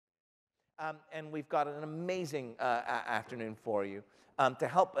And we've got an amazing afternoon for you. To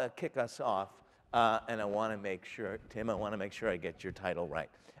help kick us off, and I want to make sure, Tim, I get your title right.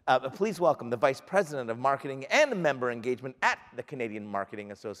 But please welcome the Vice President of Marketing and Member Engagement at the Canadian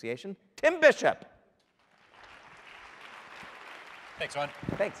Marketing Association, Tim Bishop. Thanks, Ron.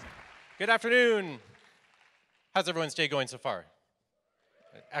 Thanks. Good afternoon. How's everyone's day going so far?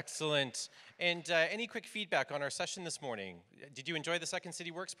 Excellent. And any quick feedback on our session this morning? Did you enjoy the Second City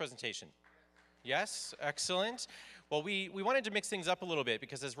Works presentation? Yes, excellent. Well, we wanted to mix things up a little bit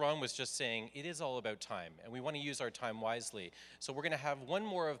because, as Ron was just saying, it is all about time, and we want to use our time wisely. So we're going to have one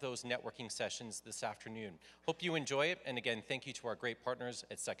more of those networking sessions this afternoon. Hope you enjoy it, and again, thank you to our great partners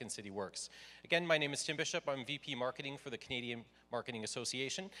at Second City Works. Again, my name is Tim Bishop. I'm VP Marketing for the Canadian Marketing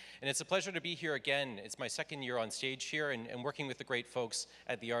Association, and it's a pleasure to be here again. It's my second year on stage here, and working with the great folks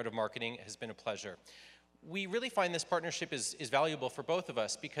at the Art of Marketing has been a pleasure. We really find this partnership is valuable for both of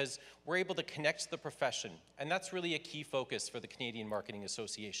us because we're able to connect the profession, and that's really a key focus for the Canadian Marketing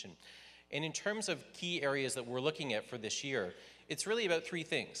Association. And in terms of key areas that we're looking at for this year, it's really about three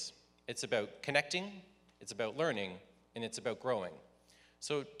things. It's about connecting, it's about learning, and it's about growing.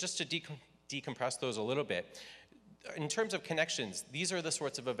 So just to decompress those a little bit, in terms of connections, these are the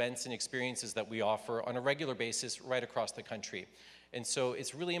sorts of events and experiences that we offer on a regular basis right across the country. And so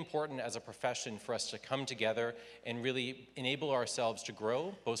it's really important as a profession for us to come together and really enable ourselves to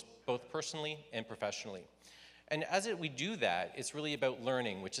grow, both personally and professionally. And as we do that, it's really about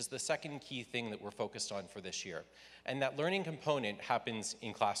learning, which is the second key thing that we're focused on for this year. And that learning component happens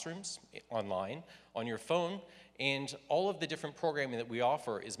in classrooms, online, on your phone, and all of the different programming that we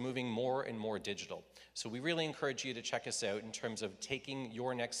offer is moving more and more digital. So we really encourage you to check us out in terms of taking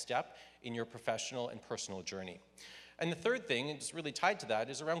your next step in your professional and personal journey. And the third thing, and it's really tied to that,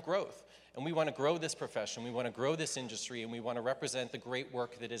 is around growth. And we want to grow this profession, we want to grow this industry, and we want to represent the great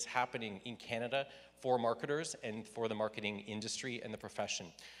work that is happening in Canada for marketers and for the marketing industry and the profession.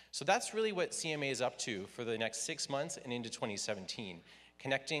 So that's really what CMA is up to for the next 6 months and into 2017,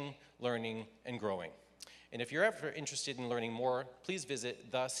 connecting, learning, and growing. And if you're ever interested in learning more, please visit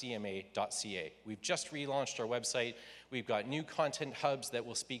thecma.ca. We've just relaunched our website. We've got new content hubs that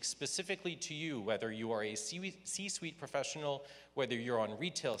will speak specifically to you, whether you are a C-suite professional, whether you're on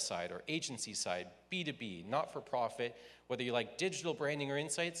retail side or agency side, B2B, not-for-profit, whether you like digital branding or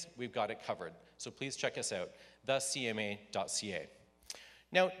insights, we've got it covered. So please check us out, thecma.ca.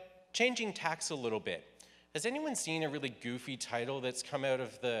 Now, changing tacks a little bit. Has anyone seen a really goofy title that's come out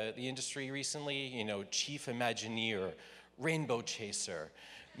of the industry recently? You know, Chief Imagineer, Rainbow Chaser,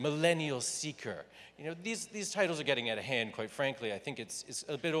 Millennial Seeker. You know, these titles are getting out of hand, quite frankly. I think it's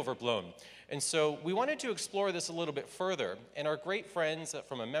a bit overblown. And so we wanted to explore this a little bit further, and our great friends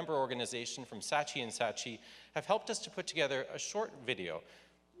from a member organization from Saatchi & Saatchi have helped us to put together a short video.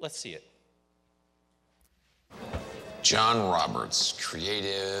 Let's see it. John Roberts,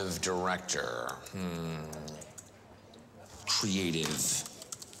 creative director. Creative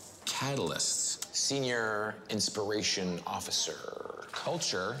catalyst. Senior inspiration officer.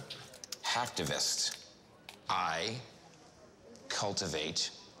 Culture hacktivist. I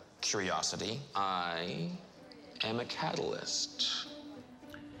cultivate curiosity. I am a catalyst.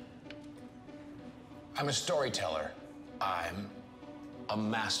 I'm a storyteller. I'm a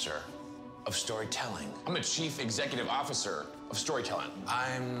master of storytelling. I'm a chief executive officer of storytelling.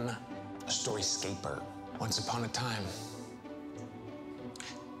 I'm a storyscaper. Once upon a time,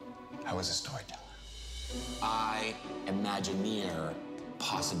 I was a storyteller. I imagineer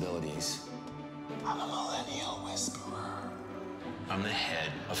possibilities. I'm a millennial whisperer. I'm the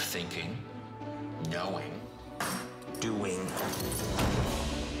head of thinking, knowing, doing.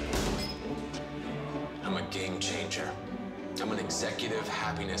 I'm a game changer. I'm an executive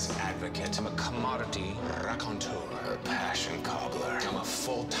happiness advocate. I'm a commodity raconteur. A passion cobbler. I'm a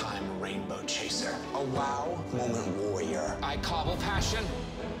full-time rainbow chaser. A wow moment warrior. I cobble passion.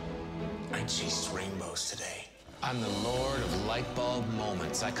 I chased rainbows today. I'm the lord of light bulb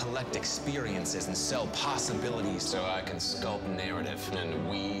moments. I collect experiences and sell possibilities so I can sculpt narrative and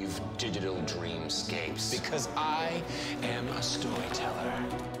weave digital dreamscapes. Because I am a storyteller.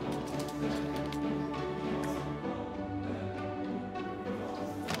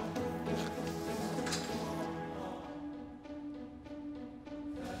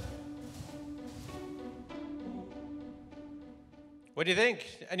 What do you think?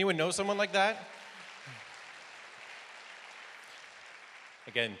 Anyone know someone like that?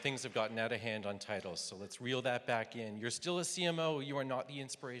 Again, things have gotten out of hand on titles, so let's reel that back in. You're still a CMO, you are not the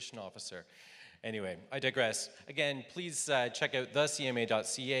inspiration officer. Anyway, I digress. Again, please check out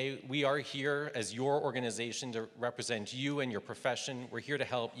thecma.ca. We are here as your organization to represent you and your profession. We're here to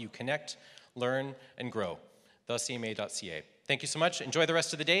help you connect, learn, and grow. thecma.ca. Thank you so much. Enjoy the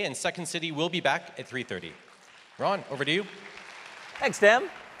rest of the day, and Second City will be back at 3:30. Ron, over to you. Thanks, Tim.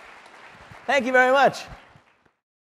 Thank you very much.